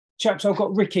Chaps, I've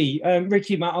got Ricky.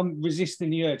 Ricky, mate, I'm resisting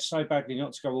the urge so badly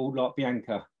not to go all like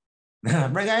Bianca.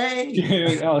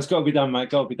 Ricky! Oh, it's got to be done,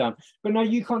 mate. Got to be done. But no,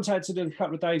 you contacted us a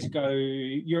couple of days ago.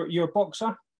 You're a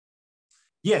boxer.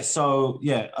 Yeah,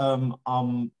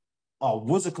 I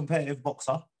was a competitive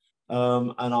boxer,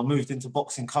 and I moved into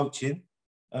boxing coaching.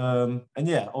 And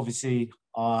yeah, obviously,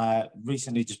 I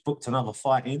recently just booked another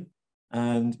fight in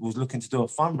and was looking to do a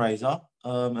fundraiser,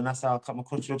 and that's how I come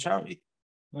across your charity.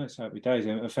 Nice, happy days.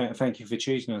 And thank you for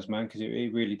choosing us, man, because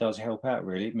it really does help out,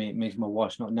 really. It means my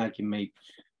wife's not nagging me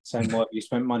saying, why have you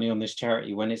spent money on this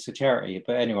charity when it's a charity?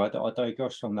 But anyway, I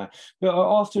digress from that. But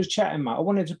after I was chatting, Matt, I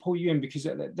wanted to pull you in because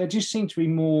there just seemed to be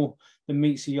more than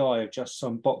meets the eye of just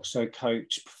some boxer,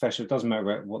 coach, professional, it doesn't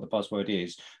matter what the buzzword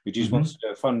is, who just wants to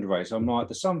do a fundraiser. I'm like,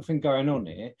 there's something going on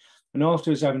here. And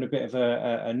afterwards having a bit of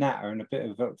a natter and a bit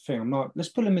of a thing, I'm like, let's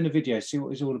put him in a video, see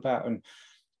what it's all about. And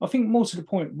I think more to the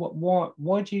point,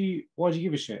 why do you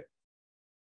give a shit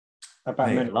about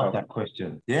Mate, I mental love health? that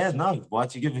question. Yeah, no, why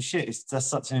do you give a shit? That's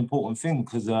such an important thing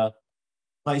because, like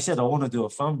you said, I want to do a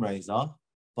fundraiser,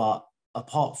 but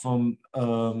apart from,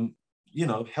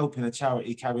 helping a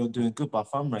charity carry on doing good by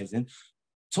fundraising,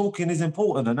 talking is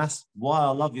important, and that's why I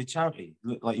love your charity.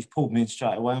 Look, like you've pulled me in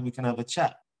straight away, and we can have a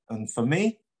chat. And for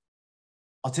me,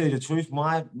 I'll tell you the truth,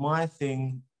 my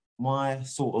thing, my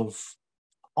sort of,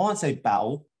 I won't say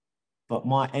battle, but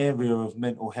my area of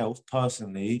mental health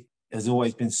personally has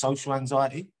always been social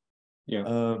anxiety.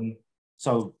 Yeah.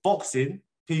 So boxing,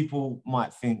 people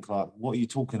might think like, what are you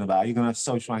talking about? You're going to have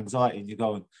social anxiety and you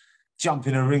go and jump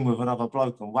in a ring with another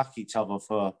bloke and whack each other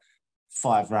for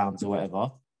 5 rounds or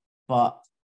whatever. But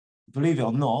believe it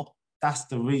or not, that's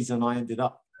the reason I ended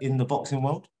up in the boxing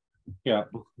world. Yeah.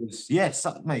 Because, yeah,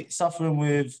 mate, suffering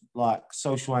with like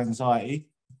social anxiety,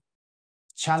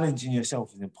 challenging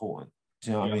yourself is important.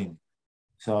 Do you know what I mean?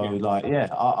 So, like, yeah,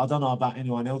 I don't know about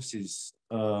anyone else's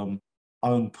own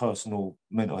personal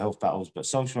mental health battles, but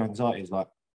social anxiety is like,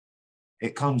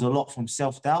 it comes a lot from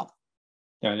self-doubt.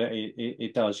 Yeah,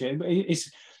 it does. Yeah,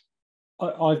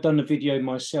 I've done a video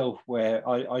myself where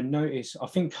I noticed, I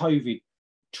think COVID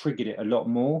triggered it a lot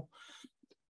more.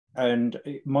 And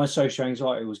my social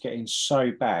anxiety was getting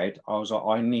so bad, I was like,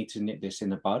 I need to nip this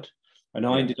in the bud. And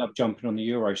I ended up jumping on the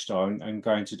Eurostar and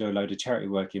going to do a load of charity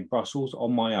work in Brussels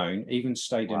on my own, even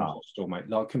stayed in a hostel, mate.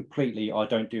 Like completely, I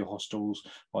don't do hostels.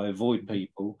 I avoid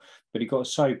people. But it got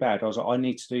so bad, I was like, I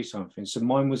need to do something. So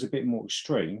mine was a bit more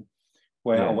extreme,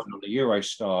 where I went on the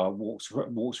Eurostar,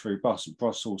 walked through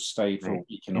Brussels, stayed for a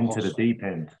week in a into hostel. the deep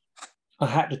end. I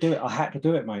had to do it. I had to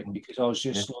do it, mate, because I was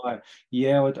just like,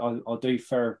 yeah, I'll do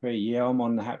therapy. Yeah, I'm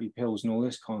on the happy pills and all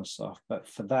this kind of stuff. But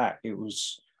for that,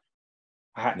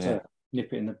 I had to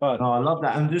nip it in the bud. No, I love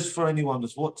that. And just for anyone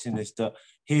that's watching this that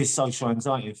hears social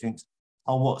anxiety and thinks,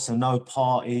 oh, what? So no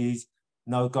parties,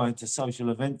 no going to social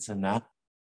events and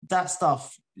that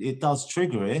stuff, it does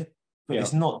trigger it, but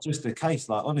it's not just the case.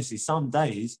 Like, honestly, some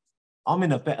days I'm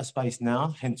in a better space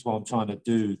now, hence why I'm trying to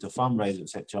do the fundraiser,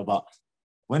 etc. But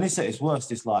when it's at its worst,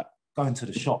 it's like going to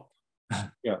the shop,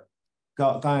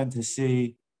 going to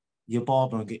see your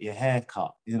barber and get your hair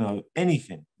cut,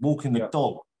 anything, walking the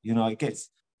dog,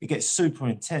 it gets super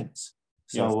intense.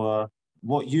 So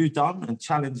what you've done and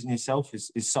challenging yourself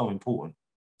is so important.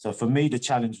 So for me, the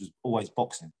challenge was always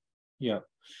boxing. Yeah.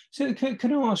 So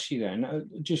can I ask you then,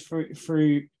 just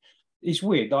through, it's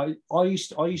weird. Like I used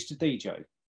to DJ.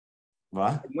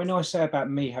 Right. When I say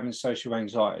about me having social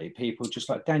anxiety, people just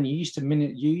like, Dan, you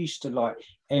used to like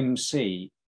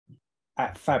MC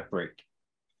at Fabric.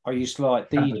 I used to like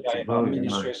DJ at like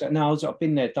Ministries. No, I've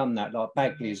been there, done that, like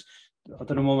Bagley's. I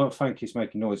don't know why my phone keeps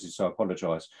making noises, so I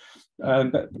apologise.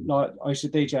 But like I used to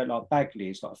DJ at like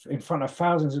Bagley's, like in front of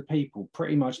thousands of people,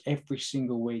 pretty much every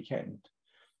single weekend.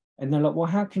 And they're like, well,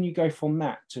 how can you go from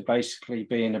that to basically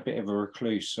being a bit of a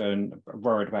recluse and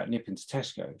worried about nipping to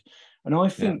Tesco? And I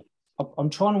think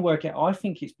I'm trying to work out. I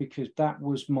think it's because that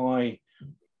was my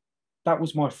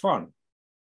front.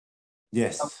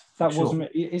 Yes, that wasn't.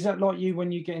 Is that like you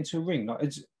when you get into a ring?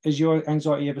 Like, has your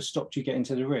anxiety ever stopped you getting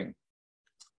to the ring?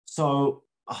 So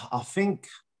I think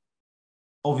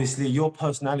obviously your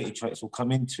personality traits will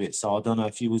come into it. So I don't know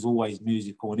if you was always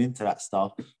musical and into that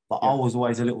stuff, but I was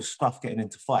always a little scruff getting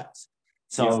into fights.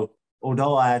 So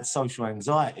although I had social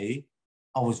anxiety,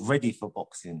 I was ready for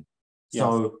boxing.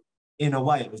 So in a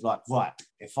way, it was like, right,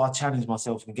 if I challenge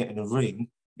myself and get in a ring,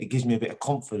 it gives me a bit of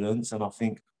confidence. And I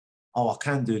think, oh, I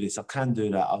can do this, I can do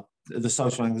that. The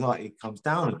social anxiety comes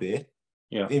down a bit.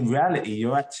 Yeah. In reality,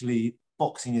 you're actually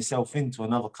boxing yourself into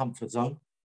another comfort zone.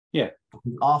 Yeah.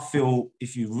 I feel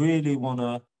if you really want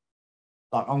to,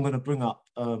 like, I'm going to bring up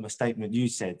a statement you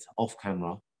said off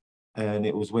camera. And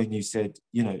it was when you said,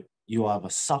 you know, you either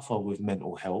suffer with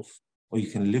mental health or you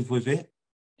can live with it.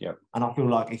 Yeah. And I feel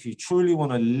like if you truly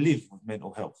want to live with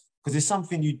mental health, because it's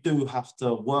something you do have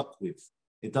to work with,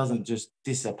 it doesn't just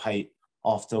dissipate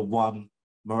after one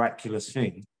miraculous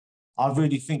thing. I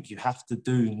really think you have to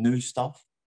do new stuff,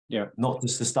 not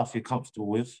just the stuff you're comfortable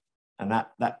with. And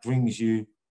that brings you,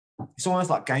 it's almost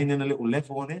like gaining a little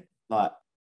level on it. Like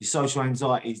your social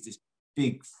anxiety is this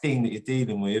big thing that you're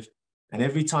dealing with. And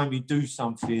every time you do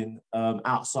something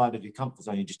outside of your comfort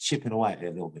zone, you're just chipping away at it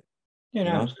a little bit. Yeah,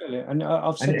 no, absolutely. And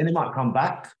I've said, and it might come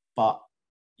back, but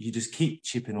you just keep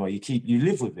chipping away. You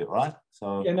live with it, right?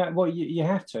 So yeah, no, well, you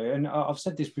have to. And I've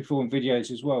said this before in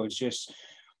videos as well. It's just,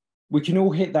 we can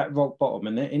all hit that rock bottom,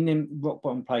 and in them rock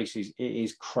bottom places, it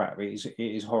is crap. It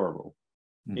is horrible.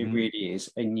 It really is.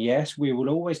 And yes, we will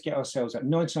always get ourselves at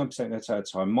 99% of the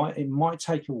time. It might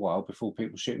take a while before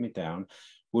people shoot me down.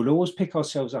 We'll always pick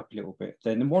ourselves up a little bit.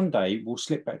 Then one day we'll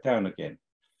slip back down again.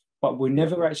 But we'll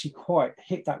never actually quite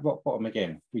hit that rock bottom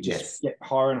again. We just get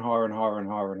higher and higher and higher and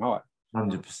higher and higher.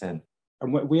 100%.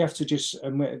 And we have to just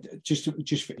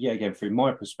again, through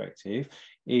my perspective,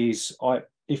 is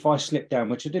if I slip down,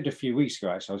 which I did a few weeks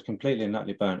ago, actually, I was completely and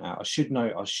utterly burnt out. I should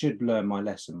learn my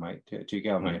lesson, mate. To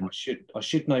go, mate. I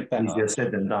should know better. Easier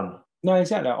said than done. No,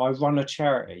 exactly. I run a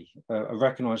charity, a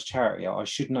recognised charity. I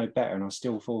should know better, and I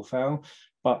still fall foul.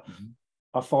 But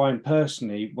I find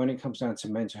personally, when it comes down to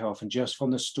mental health, and just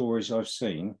from the stories I've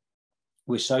seen,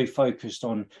 we're so focused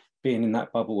on being in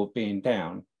that bubble of being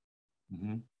down.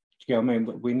 You know what I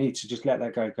mean? We need to just let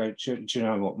that go. Do you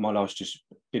know what? My life for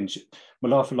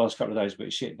the last couple of days is a bit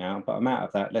of shit now, but I'm out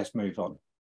of that. Let's move on.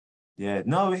 Yeah,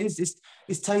 no, it is.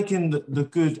 It's taking the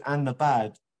good and the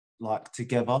bad like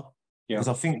together. Yeah. Because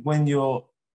I think when you're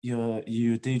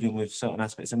dealing with certain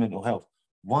aspects of mental health,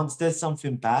 once there's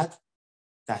something bad,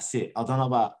 that's it. I don't know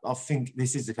about. I think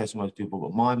this is the case for most people,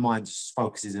 but my mind just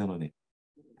focuses in on it,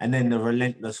 and then the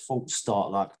relentless thoughts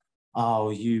start like,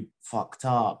 "Oh, you fucked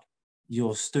up.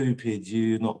 You're stupid,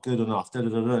 you're not good enough." Da, da,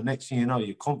 da, da. Next thing you know,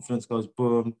 your confidence goes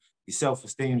boom, your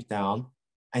self-esteem's down,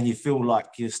 and you feel like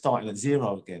you're starting at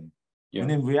zero again. Yeah.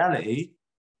 And in reality,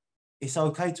 it's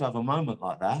okay to have a moment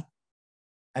like that,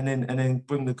 and then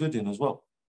bring the good in as well.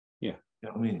 Yeah. You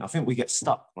know what I mean? I think we get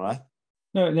stuck, right?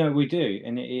 No, we do.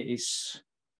 And we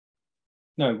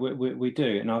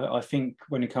do. And I think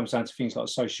when it comes down to things like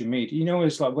social media, you know,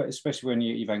 it's like, especially when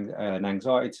you've an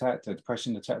anxiety attack, a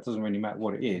depression attack, doesn't really matter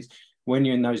what it is. When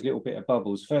you're in those little bit of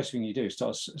bubbles, the first thing you do is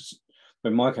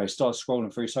in my case, start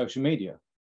scrolling through social media.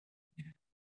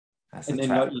 That's and then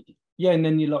and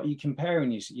then you're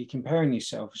comparing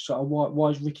yourself. So why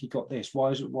has Ricky got this?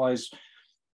 Why is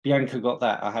Bianca got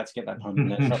that? I had to get that pun in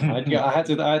there. I had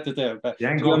to do it. But you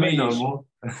ain't got me no more.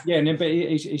 Yeah, and then, but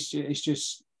it's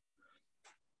just.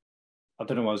 I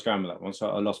don't know where I was going with that one, so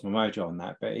I lost my mojo on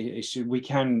that. But we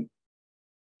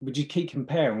just keep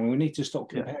comparing. We need to stop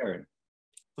comparing. Yeah.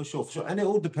 For sure. And it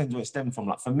all depends where it stems from.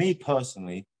 Like for me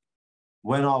personally,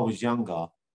 when I was younger,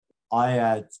 I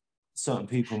had certain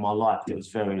people in my life that was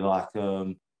very like,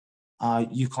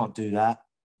 you can't do that.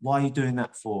 Why are you doing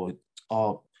that for?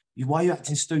 Why are you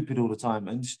acting stupid all the time?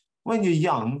 And when you're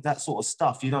young, that sort of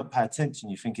stuff, you don't pay attention.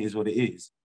 You think it is what it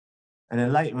is. And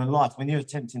then later in life, when you're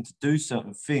attempting to do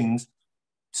certain things,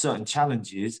 certain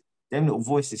challenges, them little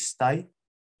voices stay.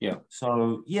 Yeah.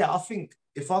 So, yeah, I think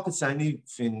if I could say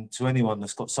anything to anyone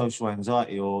that's got social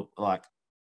anxiety or like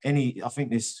I think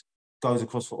this goes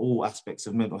across for all aspects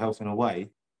of mental health in a way.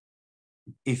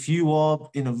 If you are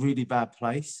in a really bad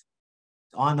place,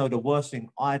 I know the worst thing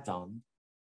I've done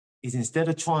is instead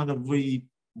of trying to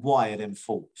rewire them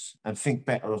thoughts and think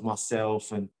better of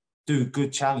myself and do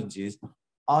good challenges,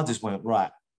 I just went,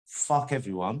 right, fuck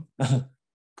everyone,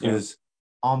 because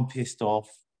I'm pissed off,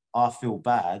 I feel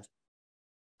bad.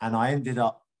 And I ended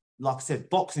up, like I said,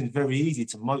 boxing is very easy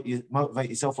to motivate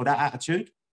yourself with that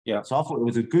attitude. Yeah. So I thought it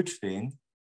was a good thing,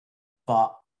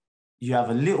 but you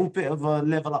have a little bit of a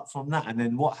level up from that. And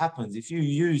then what happens if you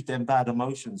use them bad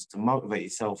emotions to motivate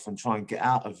yourself and try and get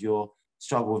out of your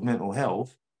struggle with mental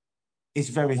health? It's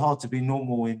very hard to be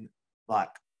normal in like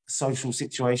social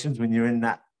situations when you're in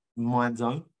that mind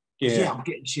zone. Yeah, I'm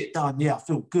getting shit done. Yeah, I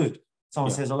feel good.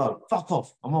 Someone says hello, fuck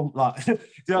off. I'm on like, do you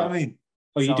know what I mean?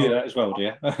 Oh, you do that as well, do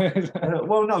you?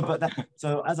 Well, no, but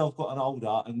so as I've gotten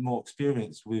older and more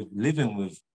experience with living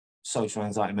with social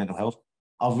anxiety and mental health,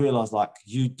 I've realised like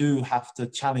you do have to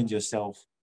challenge yourself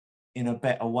in a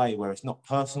better way where it's not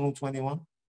personal to anyone.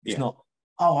 It's not,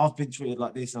 oh, I've been treated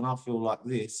like this and I feel like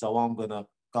this, so I'm going to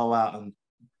go out and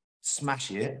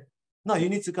smash it. No, you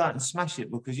need to go out and smash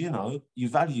it because, you know, you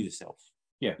value yourself.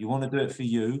 Yeah. You want to do it for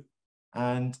you.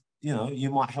 And you know,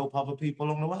 you might help other people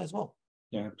along the way as well.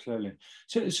 Yeah, absolutely.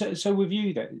 So with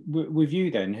you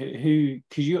then, who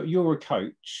because you're a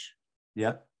coach.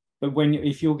 Yeah. But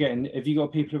if you're getting, have you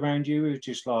got people around you who are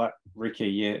just like, Ricky,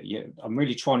 yeah, I'm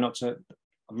really trying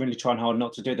hard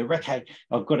not to do the Ricky.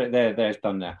 I've got it there, there's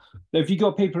done now. But have you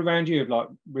got people around you like,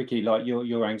 Ricky, like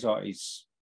your anxieties?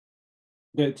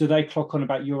 Do they clock on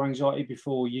about your anxiety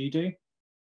before you do?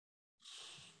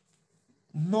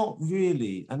 Not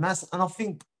really. And I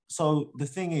think, so the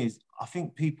thing is, I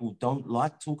think people don't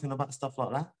like talking about stuff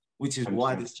like that, which is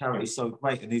why this charity is so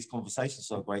great and these conversations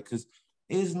are so great, because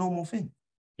it is a normal thing.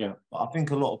 Yeah. But I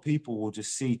think a lot of people will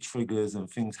just see triggers and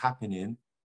things happening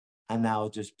and they'll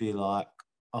just be like,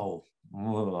 oh,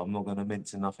 well, I'm not going to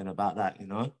mention nothing about that, you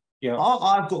know? Yeah.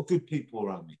 I've got good people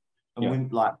around me. And Yeah. we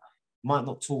like might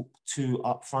not talk too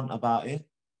upfront about it,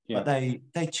 Yeah. but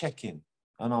they check in.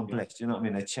 And I'm blessed, you know what I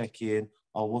mean? They check in,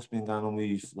 oh, what's been going on with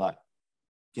you? Like,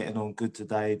 getting on good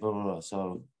today, blah, blah, blah.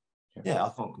 So, yeah, I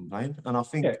can't complain. And I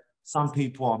think some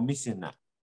people are missing that,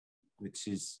 which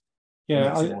is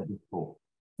makes it more difficult.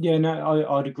 Yeah, no,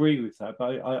 I'd agree with that.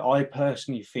 But I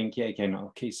personally think, yeah, again,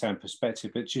 I'll keep saying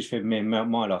perspective, but just for me and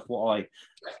my life, what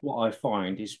I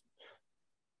find is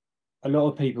a lot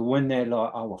of people, when they're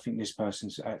like, oh, I think this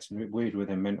person's acting a bit weird with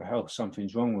their mental health,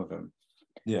 something's wrong with them.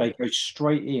 Yeah. They go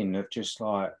straight in of just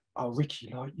like, oh,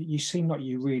 Ricky, like you seem like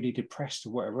you're really depressed or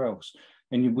whatever else.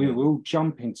 And we will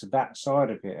jump into that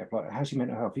side of it of like, how's your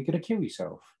mental health? You're going to kill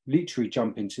yourself. Literally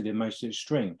jump into the most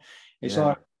extreme. It's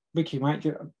like, Ricky, mate,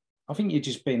 I think you're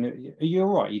just being, are you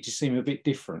all right? You just seem a bit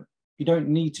different. You don't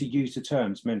need to use the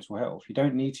terms mental health. You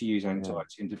don't need to use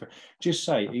anxiety and different. Just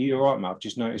say, are you all right, mate? I've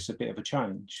just noticed a bit of a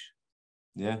change.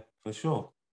 Yeah, for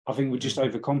sure. I think we just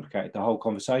overcomplicated the whole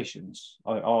conversations.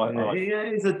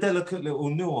 It's a delicate little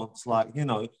nuance. Like, you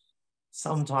know,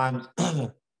 sometimes,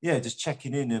 just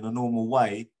checking in a normal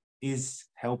way is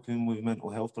helping with mental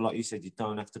health. But like you said, you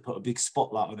don't have to put a big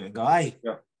spotlight on it and go, hey,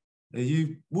 are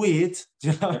you weird?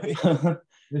 Do you know what I mean?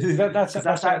 that's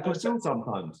how it does feel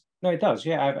sometimes. No, it does.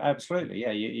 Yeah, absolutely.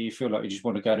 Yeah, you feel like you just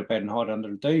want to go to bed and hide under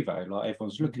the duvet, like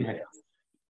everyone's looking at you.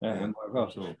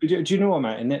 Sure. Do you know what,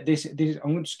 mate? And this,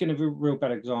 I'm just going to give a real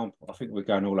bad example. I think we're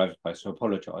going all over the place, so I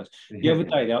apologise. The other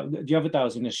day, I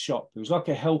was in a shop. It was like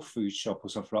a health food shop or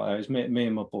something like that. It was me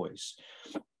and my boys.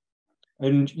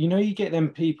 And you know, you get them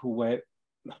people where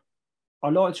I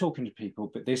like talking to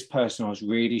people, but this person I was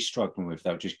really struggling with.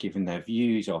 They were just giving their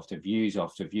views after views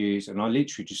after views, and I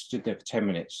literally just stood there for 10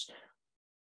 minutes.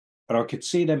 But I could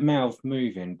see their mouth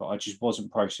moving, but I just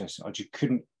wasn't processing. I just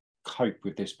couldn't cope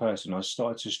with this person. I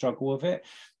started to struggle with it,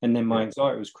 and then my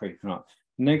anxiety was creeping up.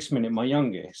 Next minute, my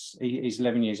youngest, he's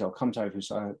 11 years old, comes over and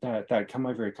says, Dad, come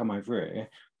over here.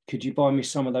 Could you buy me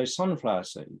some of those sunflower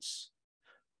seeds?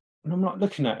 And I'm like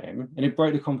looking at him, and it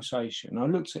broke the conversation. I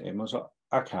looked at him, I was like,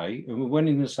 okay. And we went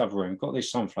in this other room, got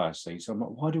these sunflower seeds. I'm like,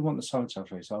 why do you want the sunflower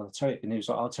seeds? I'll tell you. And he was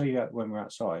like, I'll tell you when we're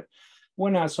outside.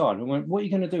 Went outside and went, what are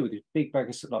you going to do with this big bag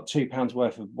of like £2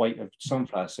 worth of weight of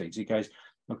sunflower seeds? He goes,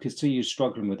 I could see you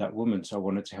struggling with that woman, so I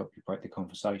wanted to help you break the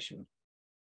conversation.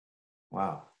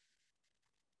 Wow.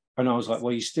 And I was like,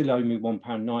 well, you still owe me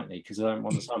 £1.90 because I don't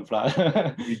want the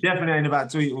sunflower. You definitely ain't about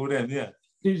to eat all them, yeah.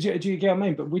 Do you get what I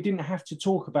mean? But we didn't have to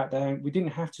talk about that. We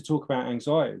didn't have to talk about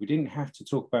anxiety. We didn't have to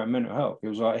talk about mental health. It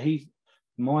was like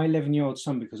my 11-year-old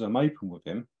son, because I'm open with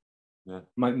him,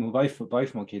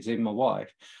 both my kids, even my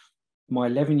wife, my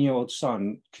 11-year-old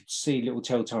son could see little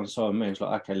telltale signs of me. He was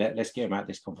like, okay, let's get him out of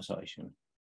this conversation.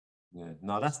 Yeah,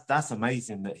 no, that's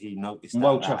amazing that he noticed that.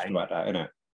 Well chuffed about that, isn't it?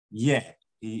 Yeah,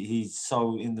 he's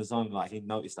so in the zone, like he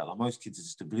noticed that. Like most kids are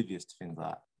just oblivious to things like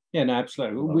that. Yeah, no,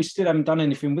 absolutely. We still haven't done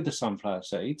anything with the sunflower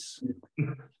seeds.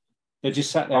 They just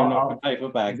sat there in a paper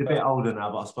bag. He's a bit older now,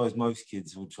 but I suppose most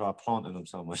kids will try planting them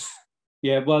somewhere.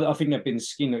 Yeah, well, I think they've been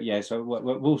skinned. Yeah, so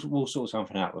we'll sort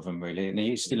something out with them, really. And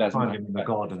he still hasn't. Find him in the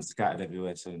garden, scattered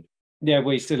everywhere soon. Yeah,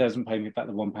 well, he still hasn't paid me back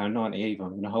the £1.90 either.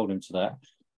 I'm going to hold him to that.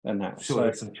 And that. I'm sure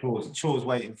there's some chores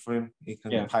waiting for him. He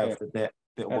can pay off the debt,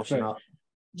 bit of washing up.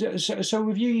 So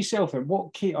with you yourself, then,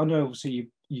 I know obviously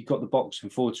you got the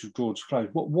boxing forward to draw to close.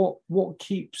 What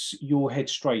keeps your head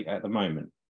straight at the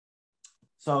moment?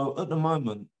 So at the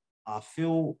moment, I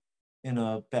feel in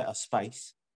a better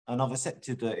space, and I've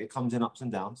accepted that it comes in ups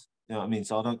and downs. You know what I mean?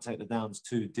 So I don't take the downs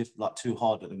too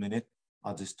hard at the minute.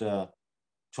 I just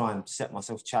try and set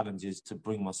myself challenges to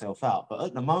bring myself out. But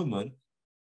at the moment,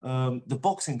 the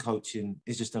boxing coaching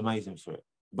is just amazing for it,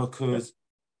 because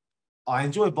I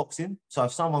enjoy boxing. So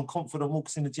if someone confident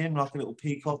walks in the gym like a little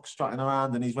peacock strutting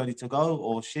around and he's ready to go,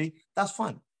 or she, that's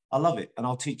fine. I love it. And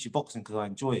I'll teach you boxing because I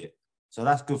enjoy it. So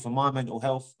that's good for my mental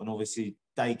health. And obviously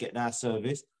they get their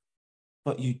service.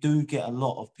 but you do get a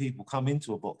lot of people come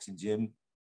into a boxing gym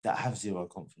that have zero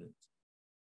confidence.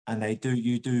 And they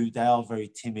are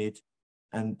very timid,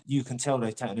 and you can tell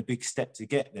they've taken a big step to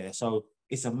get there. So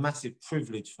it's a massive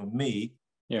privilege for me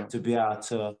to be able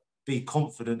to be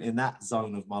confident in that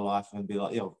zone of my life and be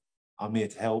like, yo, I'm here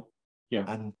to help.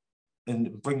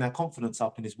 And bring their confidence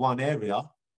up in this one area.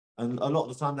 And a lot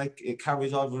of the time it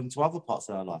carries over into other parts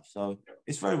of their life. So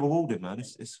it's very rewarding, man.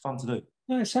 It's fun to do.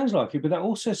 No, it sounds like it, but that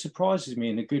also surprises me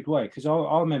in a good way, because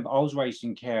I remember I was raised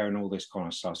in care and all this kind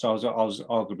of stuff. So I was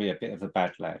arguably a bit of a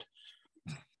bad lad.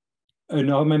 And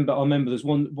I remember there's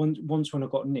once when I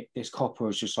got nicked, this copper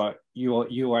was just like,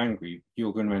 you're angry,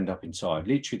 you're going to end up inside.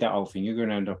 Literally that whole thing, you're going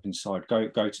to end up inside. Go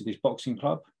to this boxing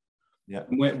club. Yeah.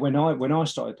 And when I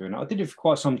started doing it, I did it for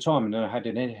quite some time, and then I had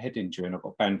a head injury and I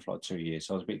got banned for like 2 years.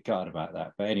 So I was a bit gutted about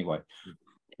that. But anyway,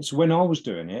 so when I was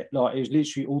doing it, like, it was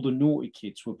literally all the naughty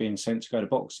kids were being sent to go to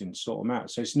boxing to sort them out.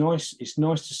 So it's nice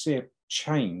to see a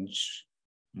change.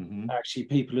 Actually,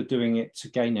 people are doing it to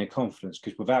gain their confidence,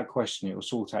 because without question, it will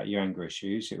sort out your anger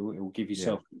issues. It will give you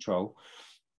self-control.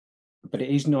 But it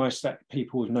is nice that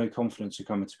people with no confidence are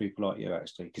coming to people like you,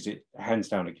 actually, because it hands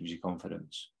down, it gives you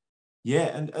confidence.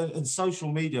 Yeah, and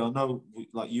social media, I know,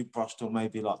 like, you brushed on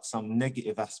maybe like some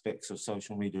negative aspects of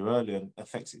social media earlier and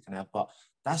effects it can have, but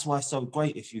that's why it's so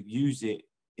great if you use it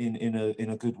in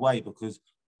a good way, because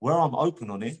where I'm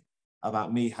open on it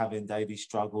about me having daily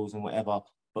struggles and whatever,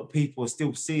 but people are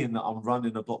still seeing that I'm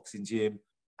running a boxing gym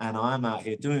and I'm out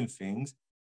here doing things.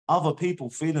 Other people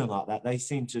feeling like that, they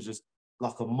seem to just,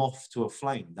 like a moth to a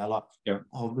flame. They're like,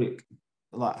 oh, Rick,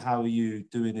 like, how are you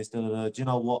doing this? Da, da, da. Do you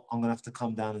know what? I'm going to have to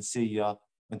come down and see you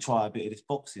and try a bit of this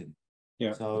boxing.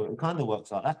 Yeah. So it kind of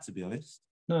works like that, to be honest.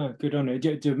 No, good on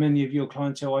it. Do many of your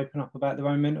clientele open up about their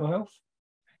own mental health?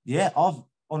 Yeah, I've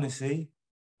honestly,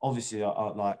 obviously, I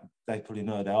like, they probably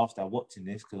know they're after watching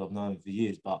this because I've known them for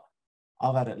years, but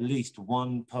I've had at least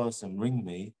one person ring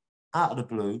me out of the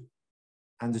blue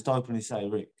and just openly say,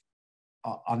 Rick,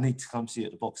 I need to come see you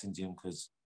at the boxing gym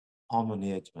because I'm on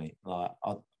the edge, mate. Like,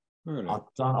 Really? I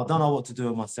don't know what to do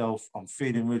with myself. I'm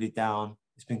feeling really down.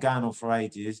 It's been going on for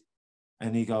ages.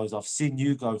 And he goes, I've seen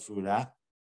you go through that,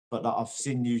 but like, I've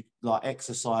seen you, like,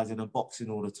 exercising and boxing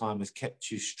all the time has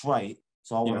kept you straight.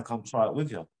 So I want to come try it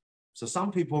with you. So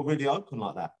some people are really open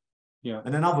like that. Yeah.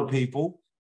 And then other people,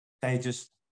 they just,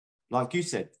 like you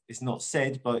said, it's not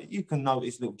said, but you can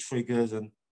notice little triggers, and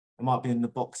it might be in the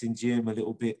boxing gym a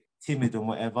little bit timid and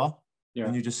whatever. Yeah.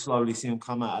 And you just slowly see them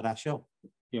come out of that shell.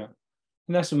 Yeah.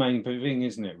 And that's the main thing,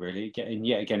 isn't it, really? Getting,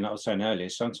 yet again, like I was saying earlier,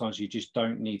 sometimes you just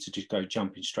don't need to just go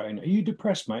jumping straight in. Are you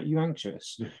depressed, mate? Are you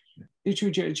anxious?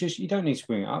 Literally, just, you don't need to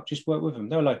bring it up. Just work with them.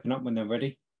 They'll open up when they're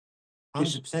ready.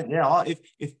 100%. Yeah.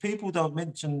 If people don't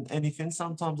mention anything,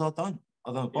 sometimes I don't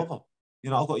bother. Yeah.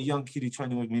 You know, I've got a young kiddie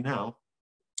training with me now,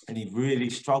 and he really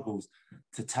struggles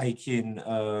to take in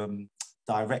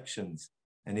directions.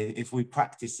 And if we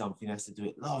practice something, he has to do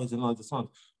it loads and loads of times.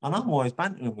 And I'm always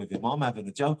bantering with him. I'm having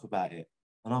a joke about it.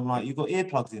 And I'm like, you got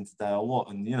earplugs in today or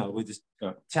what? And, you know, we're just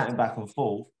chatting back and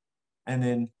forth. And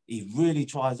then he really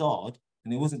tries hard.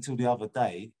 And it wasn't until the other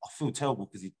day, I feel terrible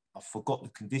because I forgot the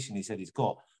condition he said he's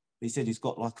got. He said he's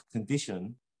got like a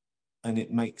condition and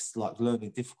it makes like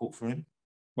learning difficult for him.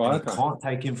 Well, and he can't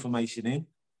take information in.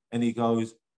 And he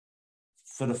goes,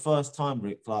 for the first time,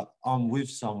 Rick, like, I'm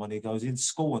with someone. He goes, in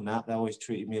school and that, they always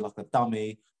treated me like a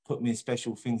dummy, put me in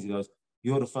special things. He goes,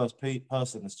 you're the first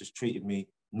person that's just treated me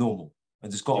normal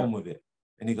and just got on with it.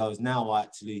 And he goes, now I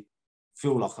actually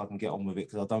feel like I can get on with it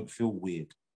because I don't feel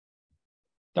weird.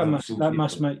 That must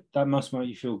make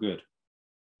you feel good.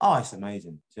 Oh, it's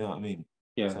amazing. Do you know what I mean?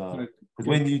 Yeah. So, because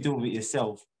when you do it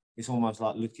yourself, it's almost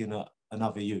like looking at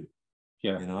another you.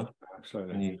 Yeah. You know?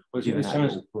 Absolutely. It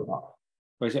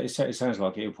sounds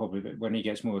like it'll probably be, when he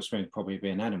gets more experience, probably be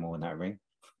an animal in that ring.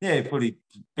 Yeah, he'll probably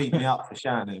beat me up for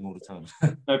shouting at him all the time.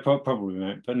 No, probably,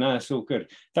 mate. But no, it's all good.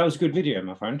 That was a good video,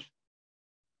 my friend.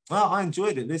 Well, I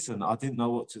enjoyed it. Listen, I didn't know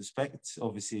what to expect.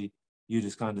 Obviously, you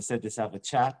just kind of said let's have a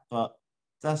chat, but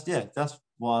that's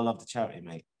why I love the charity,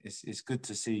 mate. It's good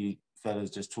to see fellas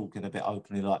just talking a bit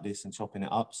openly like this and chopping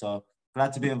it up. So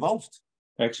glad to be involved.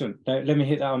 Excellent. Let me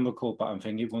hit that on record button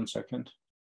thing. Give 1 second.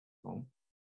 Cool.